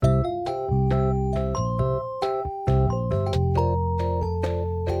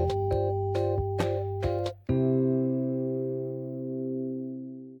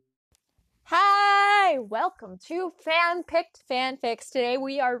welcome to Fan-Picked Fanfics. Today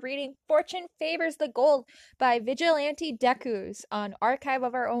we are reading Fortune Favors the Gold by Vigilante Decus on Archive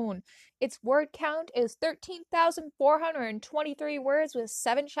of Our Own. Its word count is 13,423 words with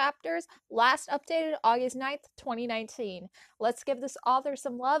 7 chapters, last updated August 9th, 2019. Let's give this author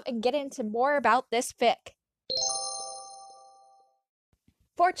some love and get into more about this fic.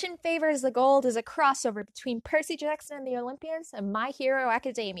 Fortune Favors the Gold is a crossover between Percy Jackson and the Olympians and My Hero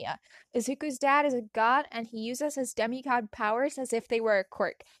Academia. Izuku's dad is a god, and he uses his demigod powers as if they were a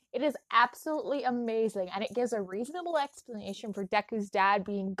quirk. It is absolutely amazing, and it gives a reasonable explanation for Deku's dad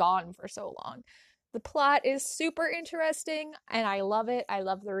being gone for so long. The plot is super interesting, and I love it. I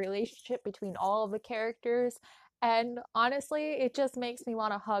love the relationship between all of the characters, and honestly, it just makes me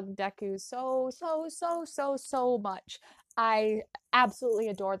want to hug Deku so much. I absolutely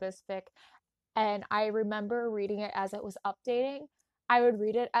adore this fic, and I remember reading it as it was updating. I would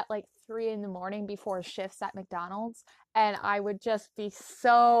read it at like 3 in the morning before shifts at McDonald's, and I would just be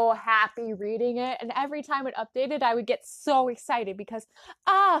so happy reading it, and every time it updated, I would get so excited because,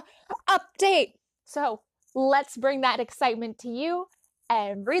 update! So, let's bring that excitement to you,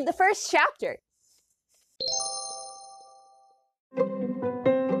 and read the first chapter!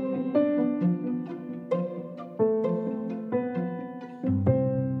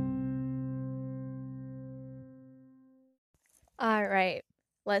 Alright,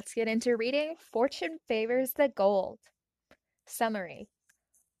 let's get into reading Fortune Favors the Gold. Summary.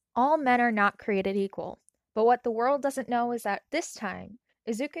 All men are not created equal, but what the world doesn't know is that this time,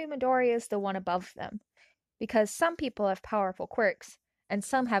 Izuku Midori is the one above them, because some people have powerful quirks, and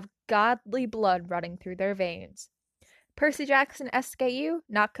some have godly blood running through their veins. Percy Jackson SKU,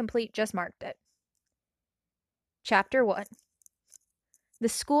 not complete, just marked it. Chapter 1. The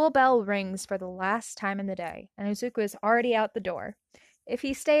school bell rings for the last time in the day, and Izuku is already out the door. If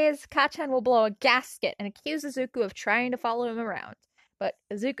he stays, Kacchan will blow a gasket and accuse Izuku of trying to follow him around. But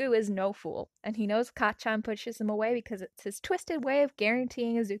Izuku is no fool, and he knows Kacchan pushes him away because it's his twisted way of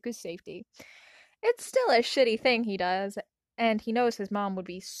guaranteeing Izuku's safety. It's still a shitty thing he does, and he knows his mom would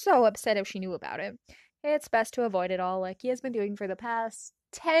be so upset if she knew about it. It's best to avoid it all like he has been doing for the past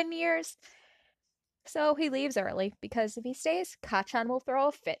 10 years. So he leaves early, because if he stays, Kacchan will throw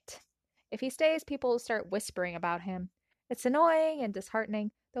a fit. If he stays, people will start whispering about him. It's annoying and disheartening,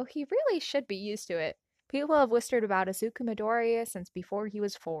 though he really should be used to it. People have whispered about Izuku Midoriya since before he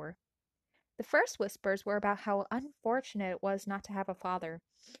was 4. The first whispers were about how unfortunate it was not to have a father.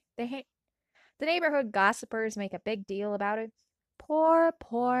 The neighborhood gossipers make a big deal about it. Poor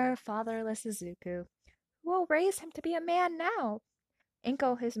fatherless Izuku. Who will raise him to be a man now?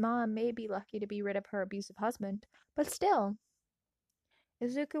 Inko, his mom, may be lucky to be rid of her abusive husband, but still.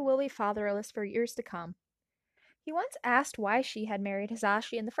 Izuku will be fatherless for years to come. He once asked why she had married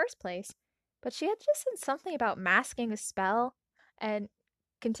Hisashi in the first place, but she had just said something about masking a spell and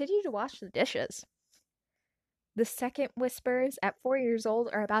continued to wash the dishes. The second whispers at 4 years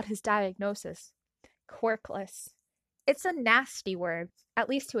old are about his diagnosis. Quirkless. It's a nasty word, at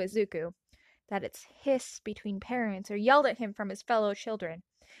least to Izuku. That it's hissed between parents or yelled at him from his fellow children.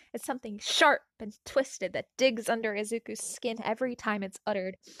 It's something sharp and twisted that digs under Izuku's skin every time it's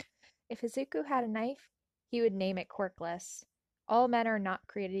uttered. If Izuku had a knife, he would name it Quirkless. All men are not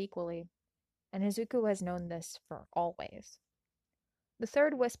created equally, and Izuku has known this for always. The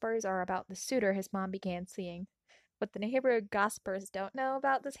third whispers are about the suitor his mom began seeing. What the neighborhood gossipers don't know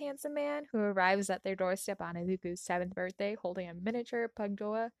about this handsome man who arrives at their doorstep on Izuku's 7th birthday holding a miniature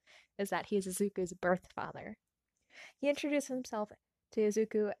Pugdoa is that he is Izuku's birth father. He introduces himself to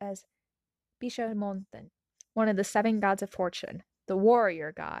Izuku as Bishamonten, one of the 7 gods of fortune, the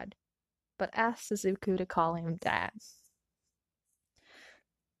warrior god, but asks Izuku to call him Dad.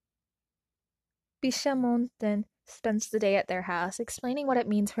 Bishamonten spends the day at their house, explaining what it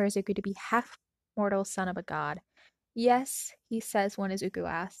means for Izuku to be half-mortal son of a god. Yes, he says when Izuku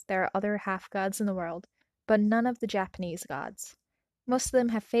asks, there are other half-gods in the world, but none of the Japanese gods. Most of them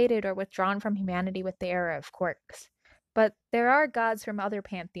have faded or withdrawn from humanity with the era of quirks. But there are gods from other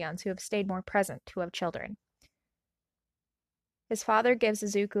pantheons who have stayed more present, who have children. His father gives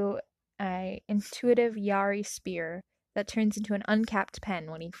Izuku an intuitive Yari spear that turns into an uncapped pen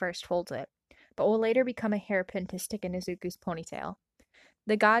when he first holds it, but will later become a hairpin to stick in Izuku's ponytail.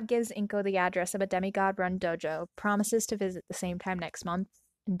 The god gives Inko the address of a demigod-run dojo, promises to visit the same time next month,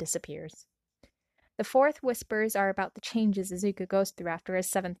 and disappears. The fourth whispers are about the changes Izuku goes through after his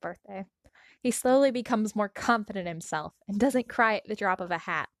 7th birthday. He slowly becomes more confident in himself, and doesn't cry at the drop of a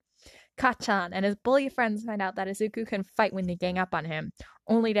hat. Kacchan and his bully friends find out that Izuku can fight when they gang up on him,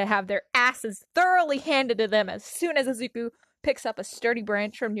 only to have their asses thoroughly handed to them as soon as Izuku picks up a sturdy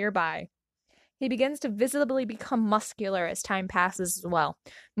branch from nearby. He begins to visibly become muscular as time passes as well,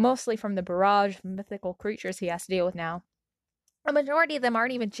 mostly from the barrage of mythical creatures he has to deal with now. A majority of them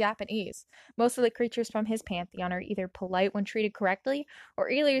aren't even Japanese. Most of the creatures from his pantheon are either polite when treated correctly,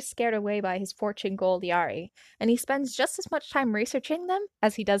 or either scared away by his fortune gold Yari, and he spends just as much time researching them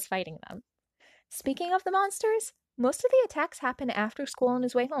as he does fighting them. Speaking of the monsters, most of the attacks happen after school on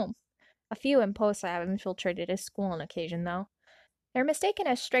his way home. A few Imposa have infiltrated his school on occasion, though. They're mistaken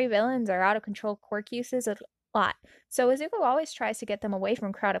as stray villains or out-of-control quirk uses a lot, so Izuku always tries to get them away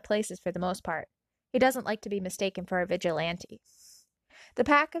from crowded places for the most part. He doesn't like to be mistaken for a vigilante. The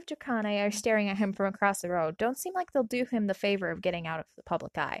pack of Dracanae are staring at him from across the road. Don't seem like they'll do him the favor of getting out of the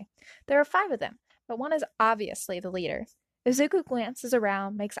public eye. There are 5 of them, but one is obviously the leader. Izuku glances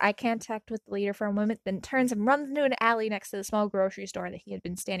around, makes eye contact with the leader for a moment, then turns and runs into an alley next to the small grocery store that he had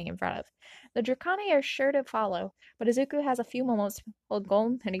been standing in front of. The Dracanae are sure to follow, but Izuku has a few moments to pull a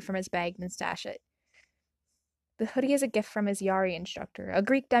golden hoodie from his bag and stash it. The hoodie is a gift from his Yari instructor, a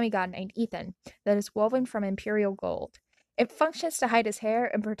Greek demigod named Ethan, that is woven from imperial gold. It functions to hide his hair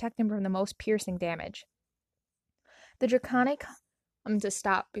and protect him from the most piercing damage. The Dracanae come to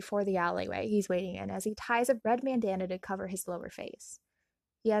stop before the alleyway he's waiting in as he ties a red bandana to cover his lower face.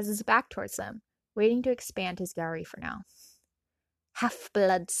 He has his back towards them, waiting to expand his Yari for now.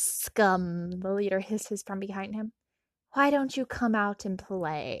 Half-blood scum, the leader hisses from behind him. Why don't you come out and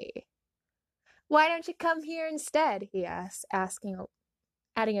play? Why don't you come here instead? He asks,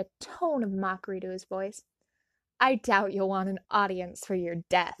 adding a tone of mockery to his voice. I doubt you'll want an audience for your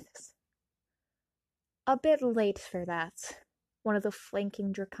deaths. A bit late for that, one of the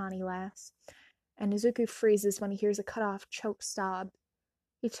flanking Dracani laughs, and Izuku freezes when he hears a cut-off choke sob.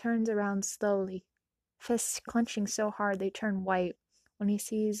 He turns around slowly, fists clenching so hard they turn white when he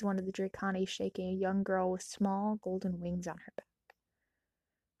sees one of the Dracani shaking a young girl with small golden wings on her back.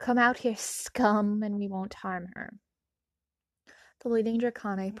 Come out here, scum, and we won't harm her. The leading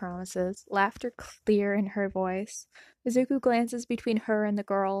Dracani promises, laughter clear in her voice. Izuku glances between her and the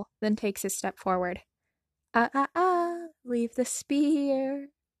girl, then takes a step forward. Leave the spear.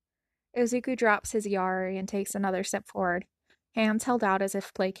 Izuku drops his Yari and takes another step forward, hands held out as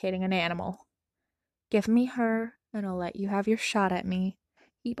if placating an animal. Give me her, and I'll let you have your shot at me,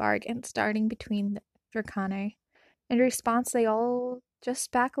 he bargains, darting between the Dracanae. In response, they all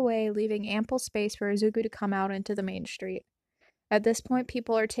just back away, leaving ample space for Izuku to come out into the main street. At this point,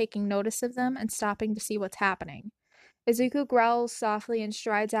 people are taking notice of them and stopping to see what's happening. Izuku growls softly and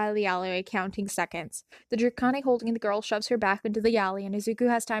strides out of the alleyway, counting seconds. The Dracani holding the girl shoves her back into the alley, and Izuku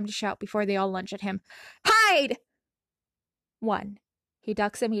has time to shout before they all lunge at him. Hide! 1. He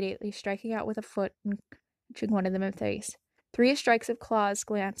ducks immediately, striking out with a foot and punching one of them in the face. 3 strikes of claws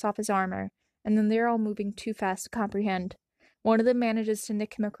glance off his armor, and then they're all moving too fast to comprehend. One of them manages to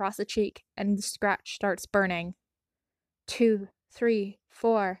nick him across the cheek, and the scratch starts burning. 2, 3,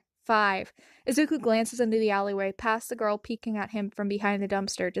 4, 5. Izuku glances into the alleyway, past the girl peeking at him from behind the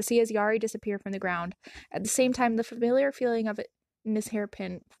dumpster, to see his Yari disappear from the ground. At the same time, the familiar feeling of it in his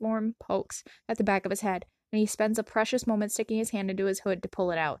hairpin form pokes at the back of his head, and he spends a precious moment sticking his hand into his hood to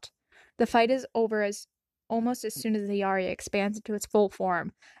pull it out. The fight is over almost as soon as the Yari expands into its full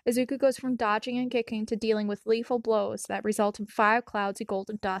form. Izuku goes from dodging and kicking to dealing with lethal blows that result in 5 clouds of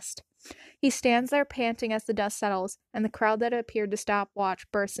golden dust. He stands there panting as the dust settles, and the crowd that appeared to stop watch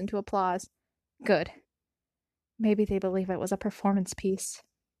bursts into applause. Good. Maybe they believe it was a performance piece.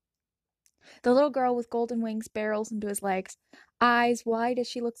 The little girl with golden wings barrels into his legs, eyes wide as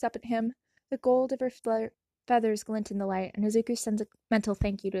she looks up at him. The gold of her feathers glint in the light, and Izuku sends a mental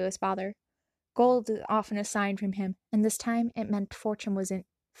thank you to his father. Gold is often a sign from him, and this time it meant fortune was in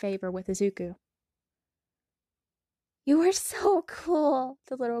favor with Izuku. You were so cool,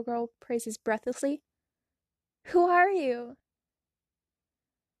 the little girl praises breathlessly. Who are you?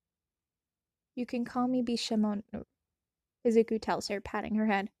 You can call me Bishamon, Izuku tells her, patting her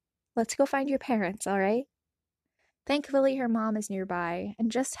head. Let's go find your parents, all right? Thankfully, her mom is nearby,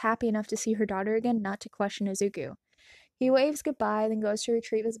 and just happy enough to see her daughter again not to question Izuku. He waves goodbye, then goes to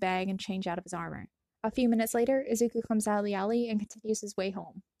retrieve his bag and change out of his armor. A few minutes later, Izuku comes out of the alley and continues his way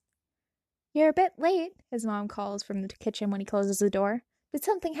home. You're a bit late, his mom calls from the kitchen when he closes the door. Did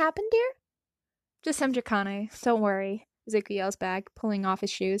something happen, dear? Just some Dracanae. Don't worry, Izuku yells back, pulling off his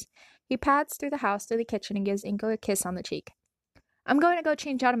shoes. He pads through the house to the kitchen and gives Inko a kiss on the cheek. I'm going to go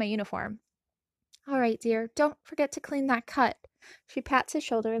change out of my uniform. All right, dear. Don't forget to clean that cut. She pats his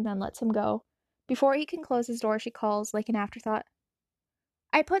shoulder and then lets him go. Before he can close his door, she calls, like an afterthought.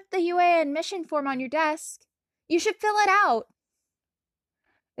 I put the UAN mission form on your desk. You should fill it out.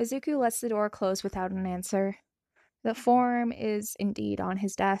 Izuku lets the door close without an answer. The form is indeed on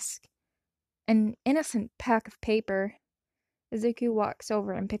his desk. An innocent pack of paper. Izuku walks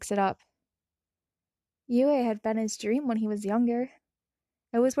over and picks it up. Yue had been his dream when he was younger.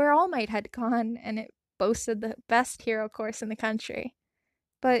 It was where All Might had gone, and it boasted the best hero course in the country.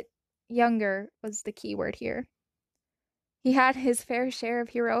 But younger was the key word here. He had his fair share of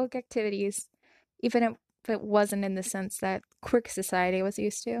heroic activities, even if it wasn't in the sense that Quick Society was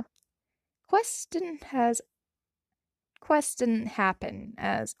used to. Quests didn't happen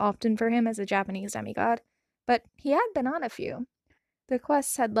as often for him as a Japanese demigod, but he had been on a few. The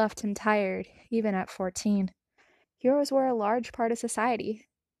quests had left him tired, even at 14. Heroes were a large part of society.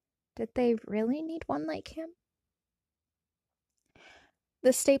 Did they really need one like him?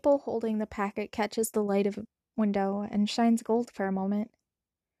 The staple holding the packet catches the light of a window and shines gold for a moment.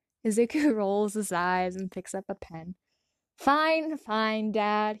 Izuku rolls his eyes and picks up a pen. Fine, fine,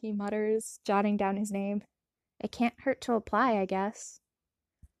 Dad, he mutters, jotting down his name. It can't hurt to apply, I guess.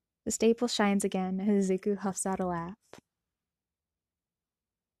 The staple shines again, and Izuku huffs out a laugh.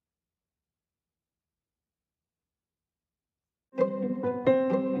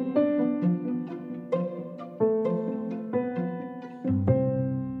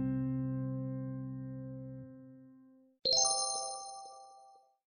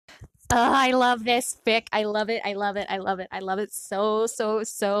 I love this fic. I love it. I love it. I love it. I love it so, so,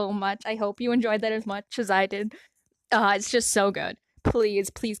 so much. I hope you enjoyed that as much as I did. It's just so good. Please,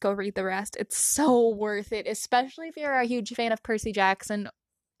 please go read the rest. It's so worth it, especially if you're a huge fan of Percy Jackson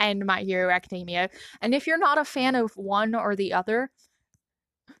and My Hero Academia. And if you're not a fan of one or the other,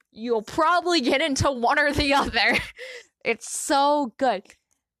 you'll probably get into one or the other. It's so good.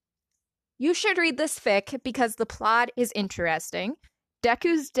 You should read this fic because the plot is interesting.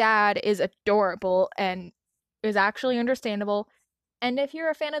 Deku's dad is adorable and is actually understandable. And if you're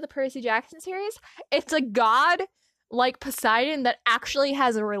a fan of the Percy Jackson series, it's a god like Poseidon that actually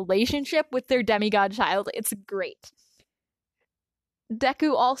has a relationship with their demigod child. It's great.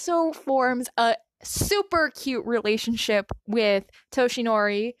 Deku also forms a super cute relationship with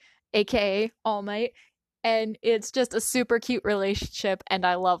Toshinori, aka All Might, and it's just a super cute relationship, and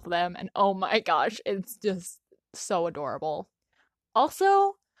I love them, and oh my gosh, it's just so adorable.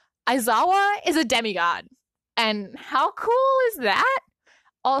 Also, Aizawa is a demigod, and how cool is that?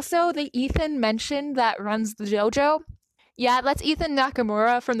 Also, the Ethan mentioned that runs the JoJo. Yeah, that's Ethan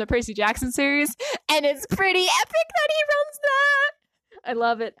Nakamura from the Percy Jackson series, and it's pretty epic that he runs that. I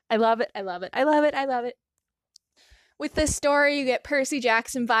love it. I love it. I love it. I love it. I love it. With this story, you get Percy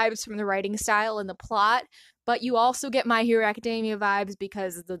Jackson vibes from the writing style and the plot, but you also get My Hero Academia vibes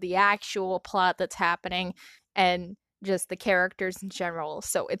because of the actual plot that's happening and just the characters in general.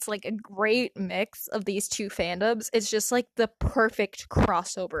 So it's like a great mix of these two fandoms. It's just like the perfect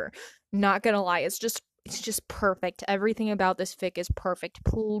crossover. Not gonna lie, it's just perfect. Everything about this fic is perfect.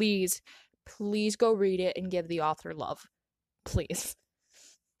 Please, please go read it and give the author love. Please.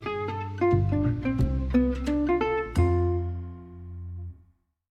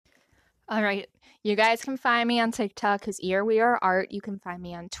 All right. You guys can find me on TikTok as We Are Art. You can find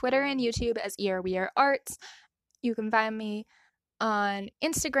me on Twitter and YouTube as We Are Arts. You can find me on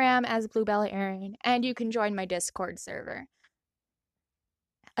Instagram as Bluebella Erin, and you can join my Discord server.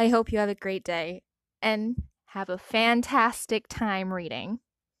 I hope you have a great day and have a fantastic time reading.